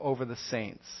triumph over the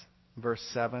saints. Verse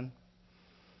 7.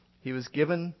 He was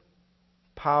given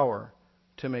power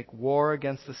to make war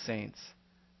against the saints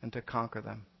and to conquer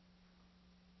them.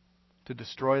 To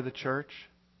destroy the church,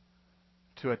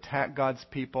 to attack God's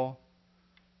people,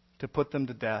 to put them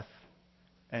to death.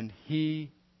 And He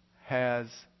has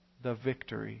the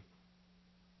victory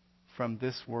from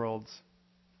this world's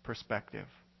perspective.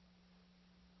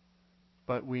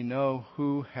 But we know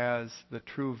who has the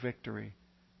true victory,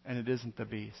 and it isn't the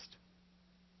beast.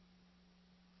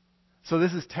 So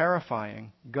this is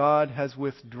terrifying. God has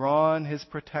withdrawn His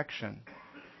protection.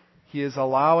 He is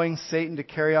allowing Satan to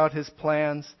carry out his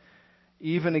plans,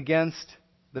 even against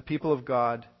the people of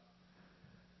God.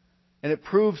 And it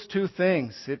proves two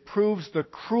things. It proves the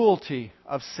cruelty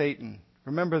of Satan.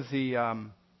 Remember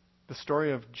the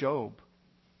story of Job.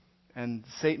 And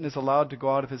Satan is allowed to go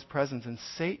out of his presence. And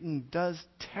Satan does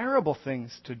terrible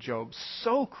things to Job.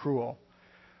 So cruel.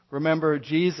 Remember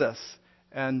Jesus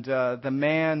and the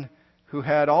man who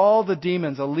had all the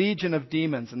demons, a legion of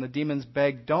demons. And the demons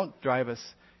begged, don't drive us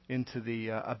into the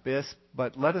abyss,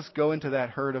 but let us go into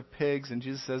that herd of pigs. And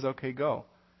Jesus says, okay, go.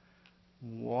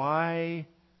 Why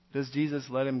does Jesus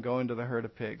let him go into the herd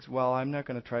of pigs? Well, I'm not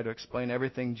going to try to explain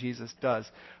everything Jesus does.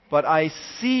 But I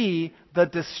see the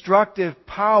destructive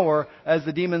power as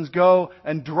the demons go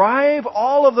and drive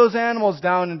all of those animals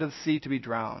down into the sea to be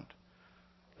drowned.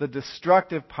 The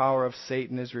destructive power of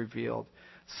Satan is revealed.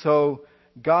 So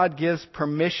God gives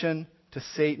permission to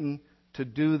Satan to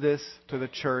do this to the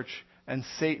church, and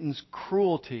Satan's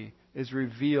cruelty is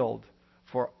revealed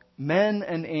for men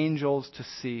and angels to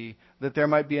see, that there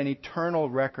might be an eternal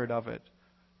record of it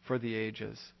for the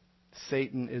ages.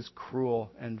 Satan is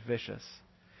cruel and vicious.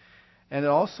 And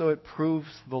also it proves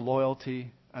the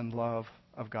loyalty and love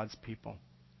of God's people.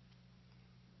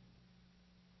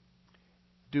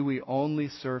 Do we only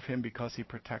serve Him because He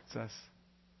protects us?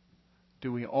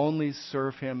 Do we only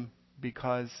serve Him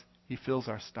because He fills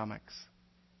our stomachs?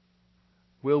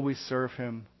 Will we serve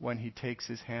Him when He takes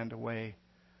His hand away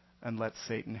and lets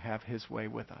Satan have his way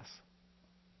with us?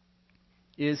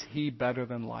 Is He better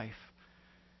than life?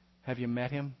 Have you met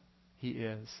Him? He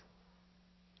is.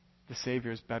 The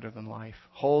Savior is better than life.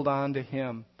 Hold on to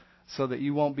Him so that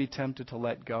you won't be tempted to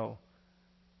let go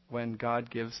when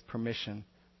God gives permission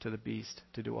to the beast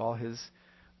to do all his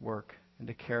work and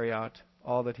to carry out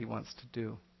all that he wants to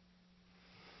do.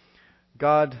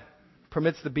 God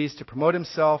permits the beast to promote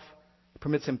himself,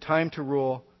 permits him time to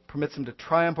rule, permits him to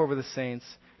triumph over the saints,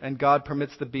 and God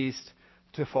permits the beast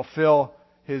to fulfill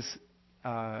his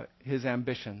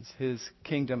ambitions, his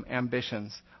kingdom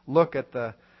ambitions. Look at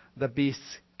the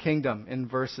beast's kingdom in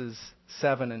verses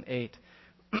 7 and 8.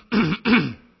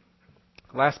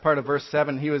 Last part of verse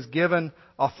 7, he was given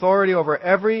authority over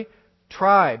every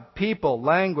tribe, people,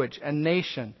 language, and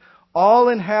nation. All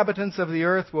inhabitants of the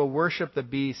earth will worship the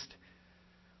beast,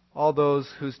 all those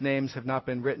whose names have not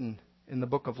been written in the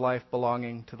book of life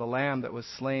belonging to the Lamb that was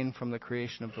slain from the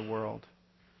creation of the world.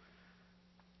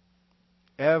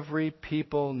 Every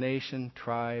people, nation,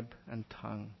 tribe, and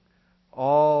tongue,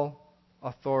 all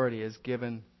authority is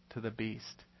given to the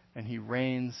beast, and he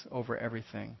reigns over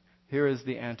everything. Here is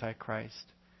the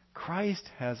Antichrist. Christ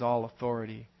has all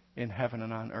authority in heaven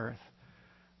and on earth.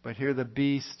 But here the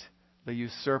beast, the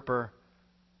usurper,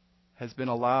 has been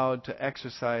allowed to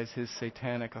exercise his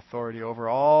satanic authority over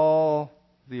all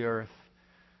the earth,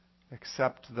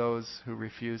 except those who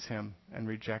refuse him and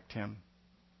reject him.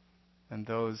 And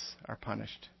those are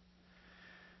punished.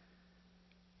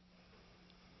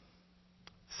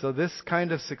 So this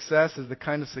kind of success is the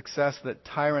kind of success that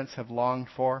tyrants have longed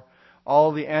for.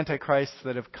 All the antichrists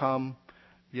that have come,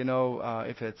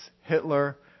 if it's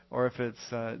Hitler or if it's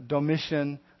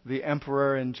Domitian, the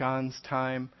emperor in John's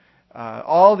time,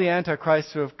 all the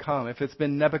antichrists who have come, if it's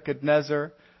been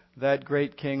Nebuchadnezzar, that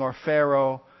great king, or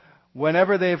Pharaoh,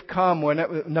 whenever they've come,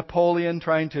 Napoleon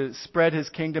trying to spread his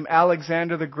kingdom,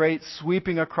 Alexander the Great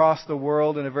sweeping across the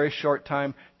world in a very short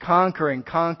time,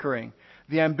 conquering.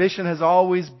 The ambition has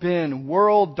always been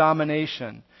world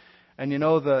domination. And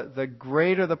the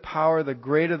greater the power, the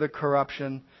greater the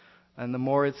corruption, and the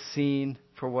more it's seen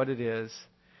for what it is.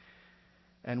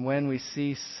 And when we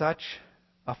see such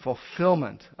a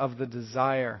fulfillment of the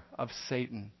desire of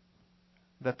Satan,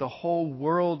 that the whole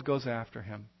world goes after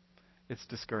him, it's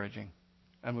discouraging,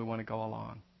 and we want to go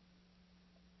along.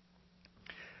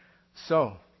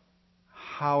 So,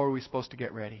 how are we supposed to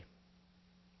get ready?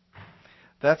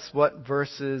 That's what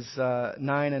verses 9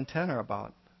 and 10 are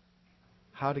about.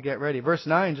 How to get ready. Verse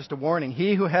 9, just a warning.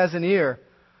 He who has an ear,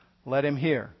 let him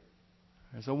hear.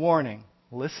 There's a warning.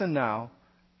 Listen now.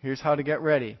 Here's how to get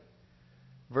ready.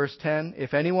 Verse 10,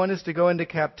 if anyone is to go into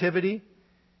captivity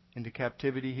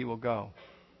he will go.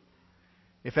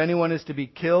 If anyone is to be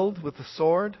killed with the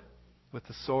sword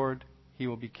he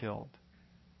will be killed.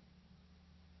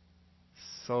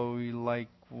 So like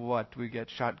what? We get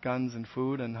shotguns and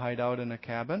food and hide out in a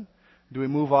cabin? Do we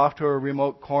move off to a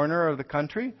remote corner of the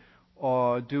country?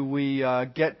 Or do we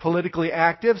get politically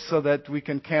active so that we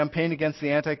can campaign against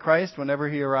the Antichrist whenever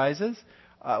he arises?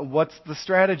 What's the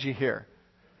strategy here?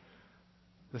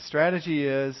 The strategy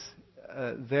is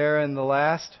there in the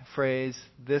last phrase,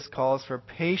 this calls for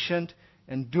patient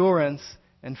endurance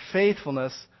and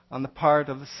faithfulness on the part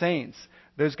of the saints.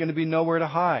 There's going to be nowhere to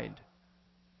hide.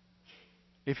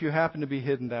 If you happen to be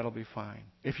hidden, that'll be fine.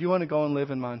 If you want to go and live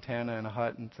in Montana in a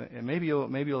hut, and maybe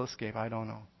you'll escape, I don't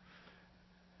know.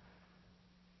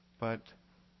 But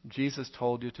Jesus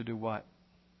told you to do what?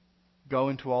 Go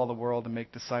into all the world and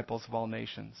make disciples of all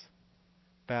nations,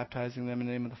 baptizing them in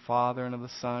the name of the Father and of the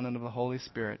Son and of the Holy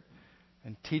Spirit,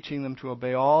 and teaching them to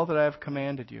obey all that I have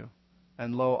commanded you.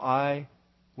 And lo, I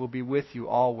will be with you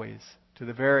always, to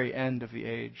the very end of the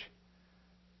age.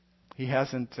 He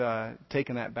hasn't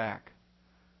taken that back.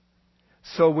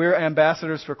 So we're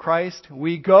ambassadors for Christ.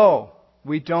 We go.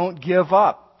 We don't give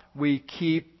up. We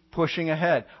keep pushing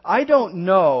ahead. I don't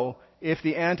know if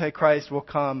the Antichrist will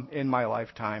come in my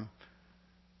lifetime.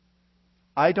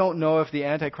 I don't know if the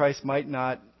Antichrist might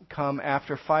not come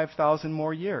after 5,000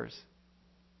 more years.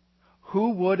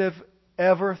 Who would have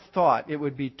ever thought it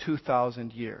would be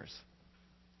 2,000 years?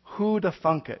 Who'd have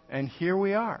thunk it? And here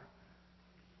we are.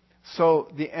 So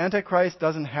the Antichrist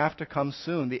doesn't have to come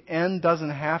soon. The end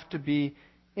doesn't have to be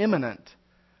imminent.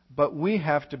 But we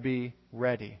have to be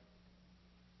ready.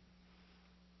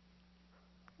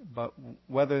 But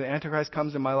whether the Antichrist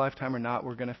comes in my lifetime or not,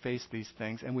 we're going to face these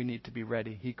things, and we need to be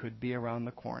ready. He could be around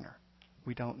the corner.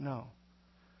 We don't know.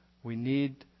 We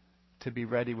need to be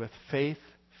ready with faith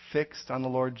fixed on the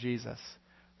Lord Jesus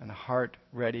and a heart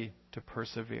ready to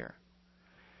persevere.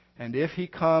 And if He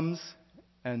comes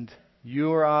and you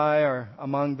or I are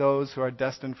among those who are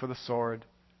destined for the sword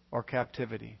or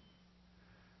captivity,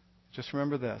 just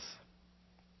remember this.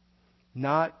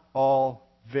 Not all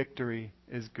victory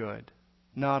is good.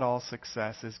 Not all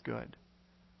success is good.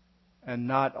 And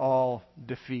not all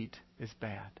defeat is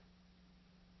bad.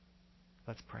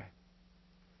 Let's pray.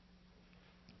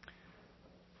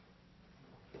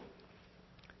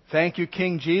 Thank you,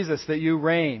 King Jesus, that you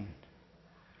reign.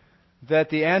 That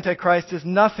the Antichrist is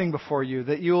nothing before you.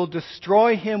 That you will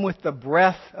destroy him with the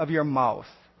breath of your mouth.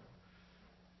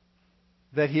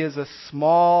 That he is a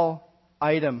small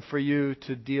item for you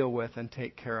to deal with and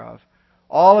take care of.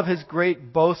 All of his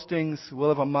great boastings will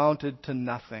have amounted to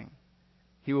nothing.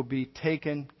 He will be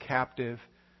taken captive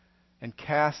and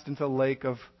cast into the lake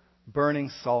of burning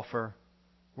sulfur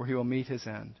where he will meet his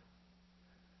end.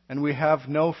 And we have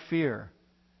no fear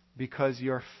because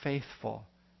you're faithful,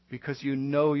 because you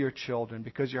know your children,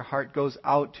 because your heart goes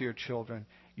out to your children.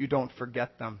 You don't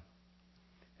forget them.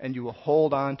 And you will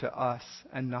hold on to us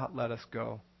and not let us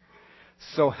go.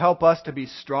 So help us to be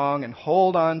strong and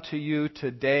hold on to you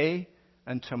today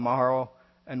and tomorrow,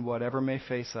 and whatever may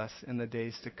face us in the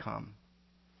days to come.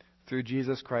 Through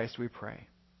Jesus Christ we pray.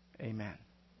 Amen.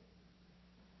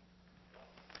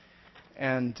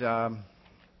 And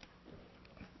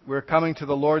we're coming to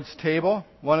the Lord's table.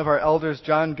 One of our elders,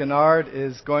 John Gennard,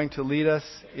 is going to lead us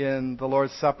in the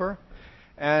Lord's Supper.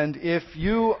 And if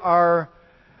you are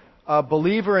a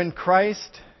believer in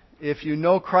Christ, if you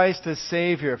know Christ as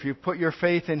Savior, if you put your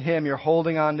faith in Him, you're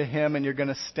holding on to Him and you're going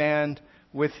to stand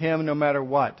with Him no matter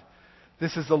what.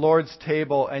 This is the Lord's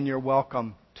table and you're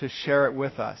welcome to share it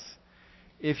with us.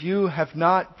 If you have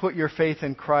not put your faith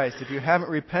in Christ, if you haven't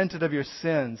repented of your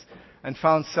sins and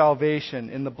found salvation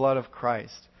in the blood of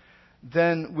Christ,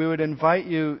 then we would invite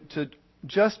you to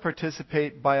just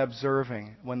participate by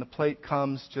observing. When the plate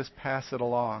comes, just pass it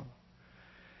along.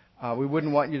 We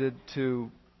wouldn't want you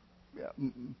to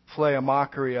play a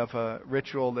mockery of a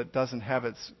ritual that doesn't have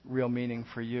its real meaning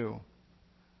for you.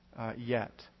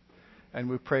 Yet. And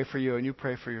we pray for you and you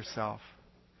pray for yourself.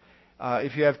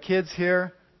 If you have kids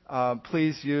here,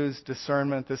 please use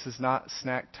discernment. This is not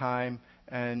snack time.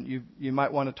 And you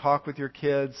might want to talk with your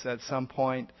kids at some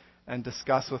point and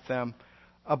discuss with them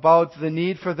about the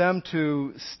need for them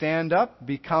to stand up,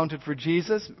 be counted for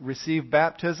Jesus, receive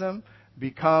baptism,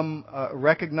 become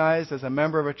recognized as a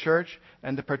member of a church,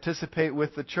 and to participate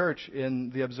with the church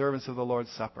in the observance of the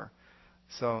Lord's Supper.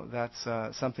 So that's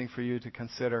something for you to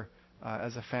consider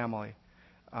as a family.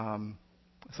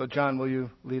 So John, will you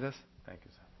lead us? Thank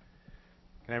you,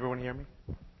 Seth. Can everyone hear me?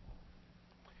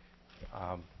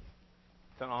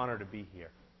 It's an honor to be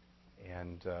here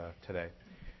and today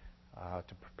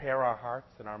to prepare our hearts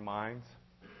and our minds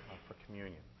for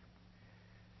communion.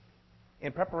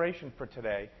 In preparation for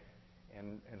today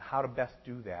and how to best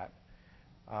do that,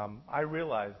 I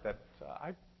realized that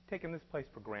I've taken this place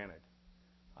for granted.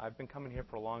 I've been coming here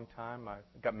for a long time. I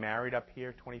got married up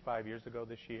here 25 years ago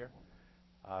this year.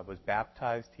 I was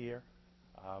baptized here.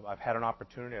 I've had an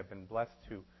opportunity. I've been blessed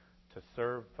to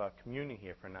serve communion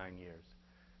here for 9 years.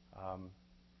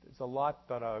 There's a lot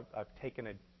that I've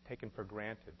taken for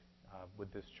granted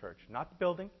with this church. Not the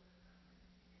building,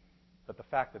 but the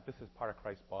fact that this is part of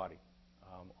Christ's body,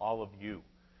 all of you,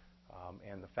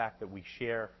 and the fact that we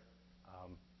share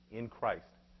in Christ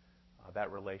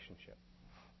that relationship.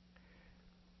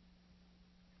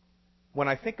 When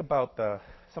I think about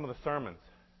some of the sermons,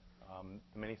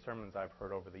 the many sermons I've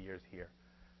heard over the years here,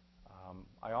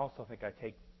 I also think I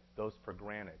take those for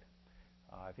granted.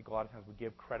 I think a lot of times we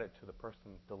give credit to the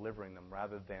person delivering them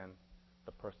rather than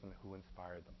the person who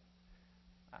inspired them.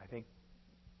 I think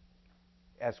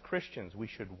as Christians we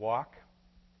should walk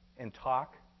and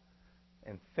talk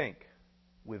and think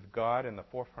with God in the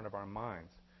forefront of our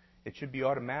minds. It should be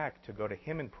automatic to go to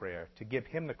Him in prayer, to give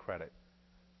Him the credit.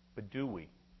 But do we?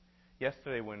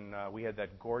 Yesterday when we had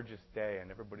that gorgeous day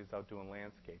and everybody's out doing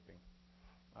landscaping,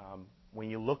 when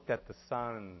you looked at the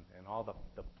sun and all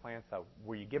the plants out,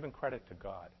 were you giving credit to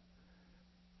God?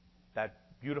 That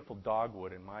beautiful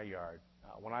dogwood in my yard,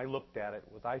 when I looked at it,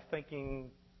 was I thinking,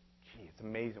 gee, it's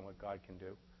amazing what God can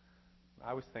do?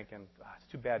 I was thinking,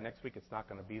 it's too bad next week it's not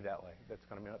going to be that way. That's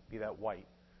going to be that white.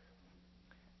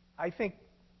 I think,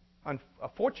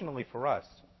 unfortunately for us,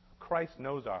 Christ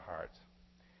knows our hearts.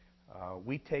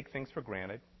 We take things for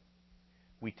granted.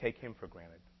 We take Him for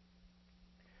granted.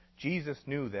 Jesus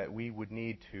knew that we would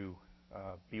need to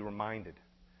be reminded,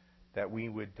 that we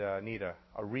would need a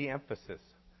re-emphasis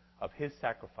of His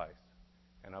sacrifice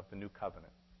and of the new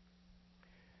covenant.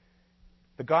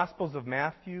 The Gospels of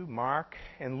Matthew, Mark,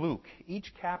 and Luke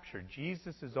each capture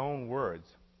Jesus' own words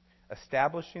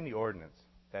establishing the ordinance,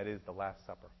 that is, the Last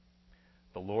Supper,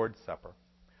 the Lord's Supper.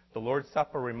 The Lord's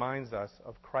Supper reminds us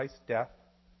of Christ's death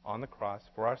on the cross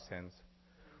for our sins.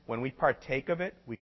 When we partake of it, we